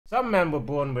Some men were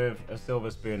born with a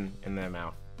silver spoon in their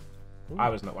mouth. Ooh. I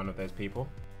was not one of those people.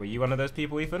 Were you one of those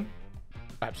people, Ethan?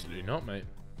 Absolutely not, mate.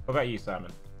 What about you,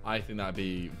 Simon? I think that'd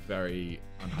be very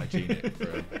unhygienic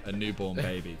for a newborn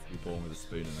baby to be born with a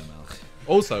spoon in their mouth.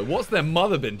 Also, what's their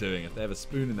mother been doing if they have a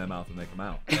spoon in their mouth and they come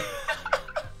out?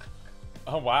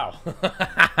 Oh wow.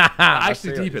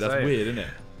 Actually, deep it. That's weird, isn't it?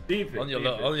 Deep it, On your deep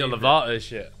it, your deep it. Lovato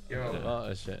shit. You're on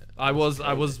Lovato shit. I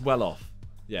was well off.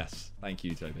 Yes, thank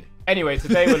you, Toby. Anyway,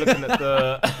 today we're looking at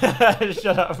the...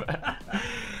 Shut up.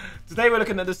 Today we're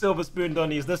looking at the silver spoon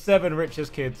donnies, the 7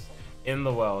 richest kids in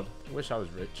the world. I wish I was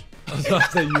rich. I was about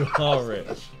to say you are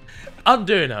rich. I'm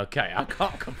doing okay. I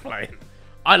can't complain.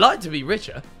 I like to be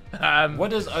richer.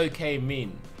 What does okay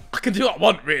mean? I can do what I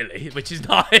want, really, which is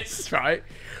nice, right?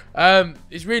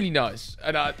 It's really nice,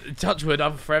 and touch wood,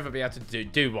 I'll forever be able to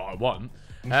do what I want.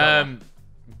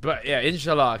 But yeah,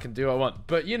 inshallah, I can do what I want.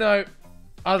 But you know,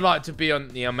 I'd like to be on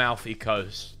the Amalfi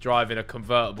Coast, driving a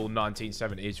convertible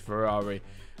 1970s Ferrari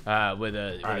with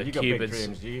a Cuban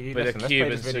cigar. So you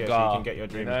can get your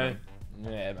dreams, man.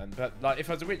 Yeah, man. But like, if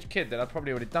I was a rich kid, then I'd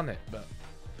probably already done it. But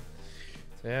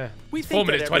yeah, We it's think 4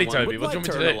 minutes that 20, everyone Toby. would What do like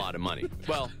you to want me earn to a do? lot of money.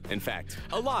 Well, in fact,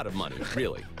 a lot of money,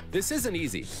 really. This isn't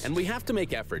easy, and we have to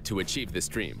make effort to achieve this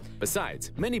dream.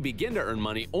 Besides, many begin to earn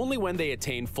money only when they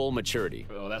attain full maturity.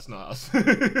 Oh, that's not us.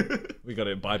 We got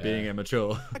it by being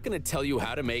immature. I'm not going to tell you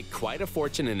how to make quite a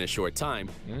fortune in a short time.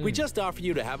 We just offer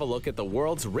you to have a look at the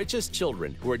world's richest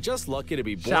children who are just lucky to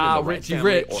be born Shout in the right Richie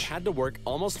family Rich. or had to work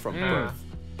almost from birth.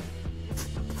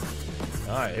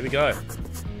 All right, here we go.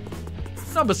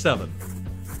 Number 7.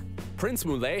 Prince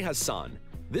Moulay Hassan.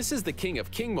 This is the king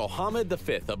of King Mohammed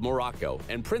V of Morocco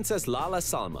and Princess Lala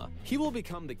Salma. He will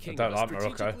become the king don't of a like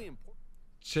Morocco. strategically important...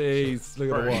 Jeez,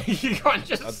 look at the watch. You can't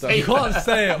just say You can't that.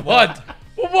 say it. What?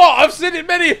 Well, what? I've said it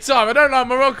many a time. I don't like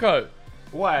Morocco.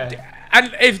 Why?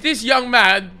 And if this young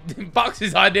man bucks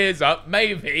his ideas up,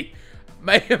 maybe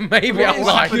What I'll is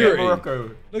like happened it. in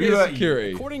Morocco? Look Who at hurt his you?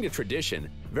 security. According to tradition,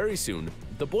 very soon,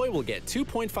 the boy will get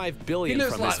 2.5 billion He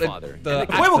looks from like his the- father. the and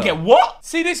the Boy will get what?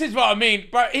 See, this is what I mean,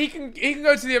 bro. He can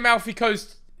go to the Amalfi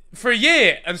Coast for a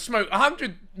year and smoke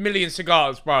 100 million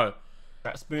cigars, bro.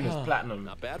 That spoon is platinum.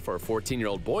 Not bad for a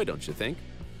 14-year-old boy, don't you think?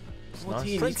 14,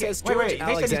 he's Princess getting- wait, George they said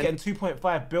he's Alexander- getting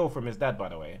 2.5 bill from his dad, by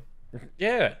the way.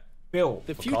 Yeah. Bill.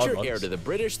 The future card heir votes. to the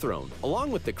British throne,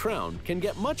 along with the crown, can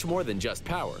get much more than just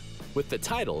power. With the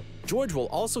title, George will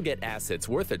also get assets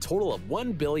worth a total of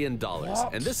 $1 billion,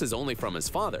 and this is only from his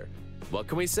father. What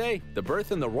can we say? The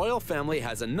birth in the royal family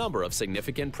has a number of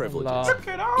significant privileges. Look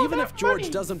at all Even that if George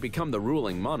money. doesn't become the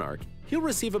ruling monarch, he'll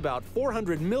receive about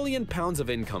 400 million pounds of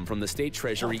income from the state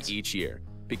treasury each year.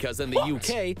 Because in the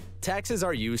UK, taxes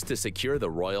are used to secure the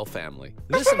royal family.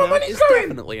 This where my amount money's is going.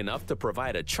 definitely enough to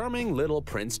provide a charming little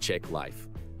prince chick life.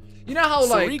 You know how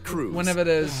like Suri Cruise. whenever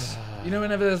there's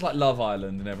whenever there's like Love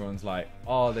Island and everyone's like,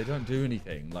 oh, they don't do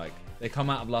anything. Like they come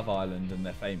out of Love Island and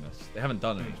they're famous. They haven't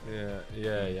done anything.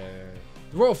 Yeah.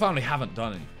 The royal family haven't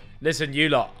done anything. Listen, you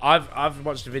lot. I've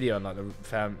watched a video on like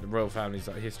the royal family's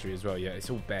like history as well. Yeah, it's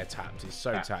all bare tapped. It's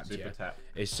so tapped. super Yeah, tapped.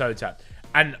 it's so tapped.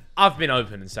 And I've been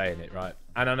open and saying it, right?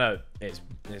 And I know it's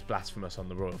blasphemous on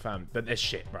the royal family, but they're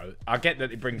shit, bro. I get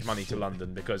that it brings money to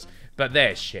London but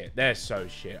they're shit. They're so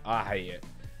shit. I hate it.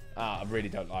 I really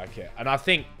don't like it. And I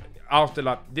think after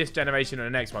like this generation and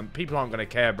the next one, people aren't gonna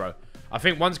care, bro. I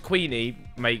think once Queenie,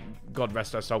 may God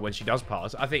rest her soul, when she does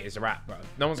pass, I think it's a wrap, bro.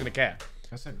 No one's gonna care.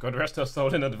 I said, God rest her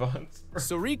soul in advance.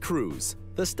 Suri Cruise,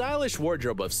 the stylish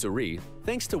wardrobe of Suri,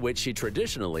 thanks to which she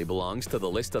traditionally belongs to the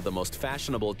list of the most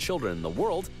fashionable children in the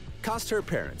world, cost her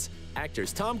parents,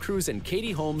 actors Tom Cruise and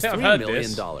Katie Holmes, Yeah, I've $3 heard million.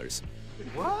 this.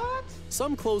 What?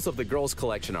 Some clothes of the girls'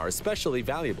 collection are especially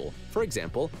valuable. For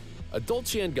example, a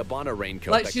Dolce & Gabbana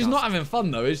raincoat Like that she's costs not having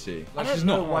fun though, is she? I Like don't she's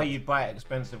know not. why you buy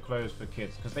expensive clothes for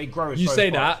kids, because they grow You so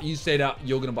say fast. that. You say that.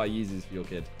 You're gonna buy Yeezys for your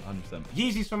kid. 100%.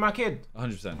 Yeezys for my kid.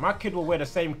 100%. My kid will wear the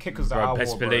same kickers that I Bro, wore,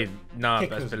 best believe, Kickers,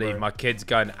 best believe, bro. my kid's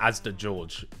going Asda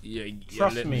George.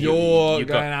 Trust me. You're you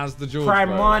going got- as the George. Prime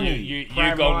bro. money. You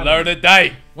Prime gonna money. learn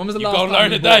today. When was the You last gonna time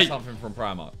learn you today. bought something from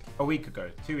Primark? A week ago,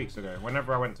 2 weeks ago,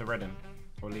 whenever I went to Reading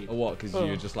or Leeds. Or what? Because you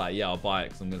were just like, yeah, I'll buy it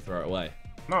because I'm gonna throw it away.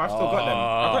 No, I've still got them.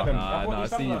 I've got them. I've Nah, bought no, I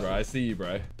these see you, bro. I sunglasses. see you,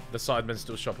 bro. The Sidemen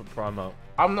still shop at Primark.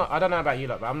 I'm not. I don't know about you,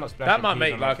 lot, but I'm not splashing. That might peas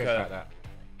make on my like kids a- like that.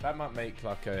 That might make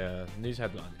like a news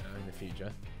headline, you know, in the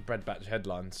future. Bread batch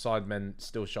headline: Sidemen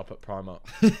still shop at Primark.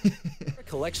 a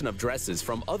collection of dresses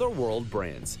from other world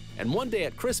brands. And one day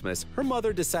at Christmas, her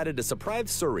mother decided to surprise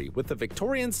Suri with a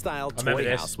Victorian-style remember toy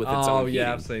this. house with its Oh, own yeah,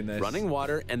 heating, I've seen this. running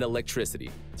water, and electricity,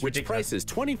 which ridiculous. prices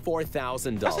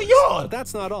 $24,000. That's a yard! But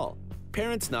that's not all.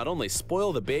 Parents not only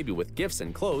spoil the baby with gifts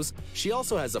and clothes, she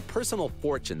also has a personal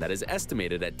fortune that is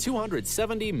estimated at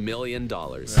 $270 million.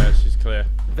 Yeah, she's clear.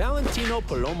 Valentino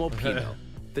Palomo Pino,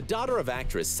 the daughter of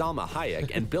actress Salma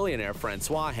Hayek and billionaire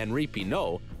Francois-Henri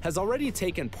Pinault, has already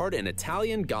taken part in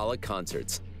Italian gala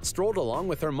concerts, strolled along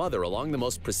with her mother along the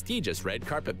most prestigious red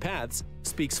carpet paths,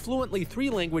 speaks fluently 3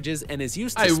 languages, and is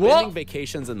used to spending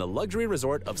vacations in the luxury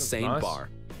resort of Seine Bar.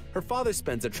 Her father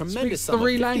spends a tremendous sum of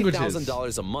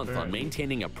 $50,000 a month on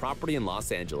maintaining a property in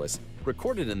Los Angeles,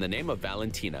 recorded in the name of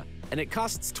Valentina, and it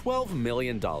costs $12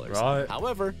 million. Right.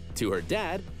 However, to her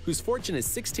dad, whose fortune is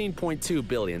 $16.2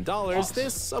 billion,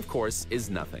 this, of course, is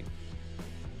nothing.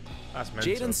 That's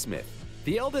mental. Jaden Smith,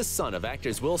 the eldest son of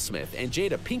actors Will Smith and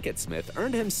Jada Pinkett Smith,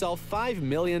 earned himself $5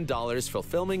 million for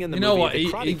filming in the movie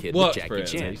The Karate Kid with Jackie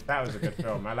Chan. That was a good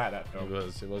film. I like that film.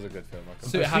 It was a good film.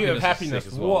 Pursuit of Happiness.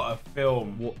 as well. What a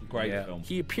film. What great film.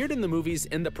 He appeared in the movies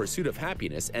In the Pursuit of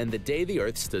Happiness and The Day the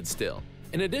Earth Stood Still.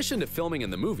 In addition to filming in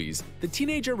the movies, the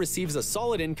teenager receives a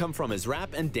solid income from his rap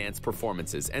and dance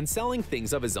performances and selling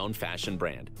things of his own fashion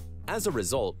brand. As a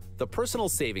result, the personal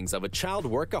savings of a child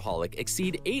workaholic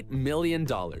exceed $8 million.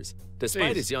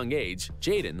 Despite his young age,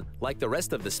 Jaden, like the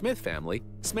rest of the Smith family,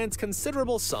 spends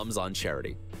considerable sums on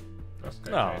charity. That's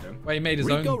good, Oh. Jaden. Well, he made his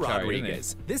Rico own charity,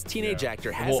 Rodriguez, this teenage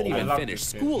actor I hasn't even love finished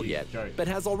this kid. school He's yet, a joke. but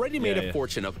has already made Yeah, a yeah.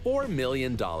 fortune of $4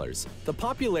 million. The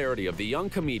popularity of the young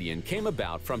comedian came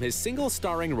about from his single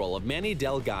starring role of Manny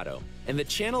Delgado in the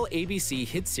channel ABC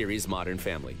hit series Modern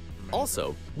Family.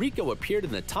 Also, Rico appeared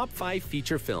in the top 5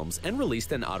 feature films and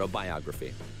released an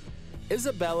autobiography.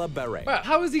 Isabella Barre. Well,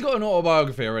 how has he got an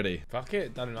autobiography already? Fuck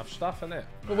it, done enough stuff, innit?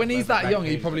 But when he's That's that a young,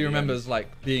 he back probably page at the end. remembers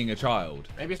like being a child.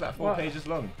 Maybe it's like 4 What? pages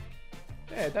long.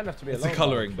 Yeah, it don't have to be It's a a long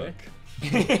colouring one, book.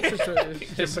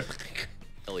 It's just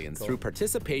Millions through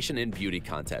participation in beauty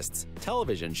contests,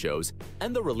 television shows,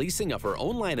 and the releasing of her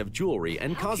own line of jewelry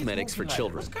and cosmetics for walking like that?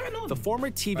 children. What's going on? The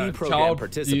former TV program child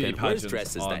participant beauty wears pageants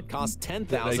dresses are- that cost They shouldn't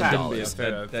be. $10,000.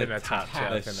 They're Thinner touch, yeah,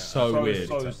 They're thinner. so weird.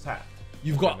 So tapped.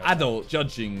 You've got adults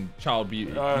judging child beauty.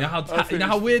 You know how I you know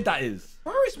how weird that is,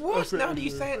 Bro, it's worse now that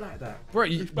you say it like that. bro.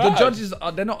 The bad. judges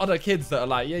are—they're not other kids that are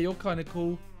like, yeah, you're kind of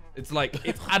cool. It's like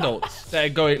it's adults. They're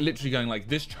literally going like,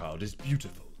 this child is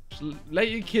beautiful. Just let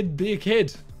your kid be a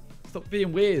kid. Stop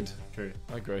being weird. True.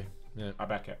 I agree. Yeah. I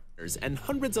back it. And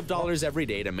hundreds of dollars every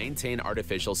day to maintain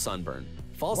artificial sunburn,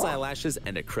 false eyelashes,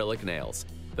 and acrylic nails.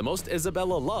 The most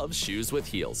Isabella loves shoes with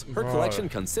heels. Her collection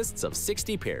consists of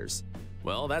 60 pairs.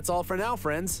 Well, that's all for now,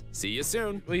 friends. See you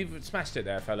soon. We've smashed it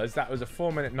there, fellas. That was a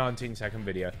 4-minute, 19-second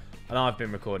video, and I've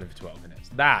been recording for 12 minutes.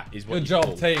 That is what Good you job,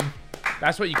 call, team.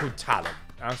 That's what you call talent.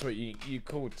 That's what you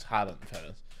call talent,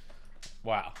 fellas.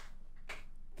 Wow.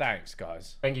 Thanks,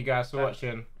 guys. Thank you guys for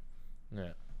watching, Yeah.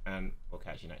 and we'll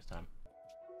catch you next time.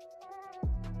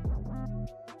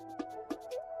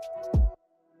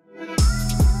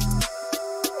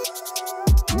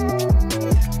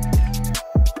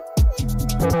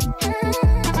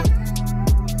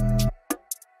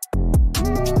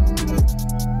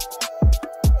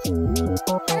 We'll be right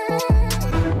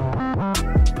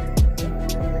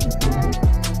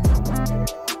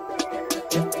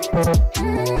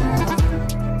back.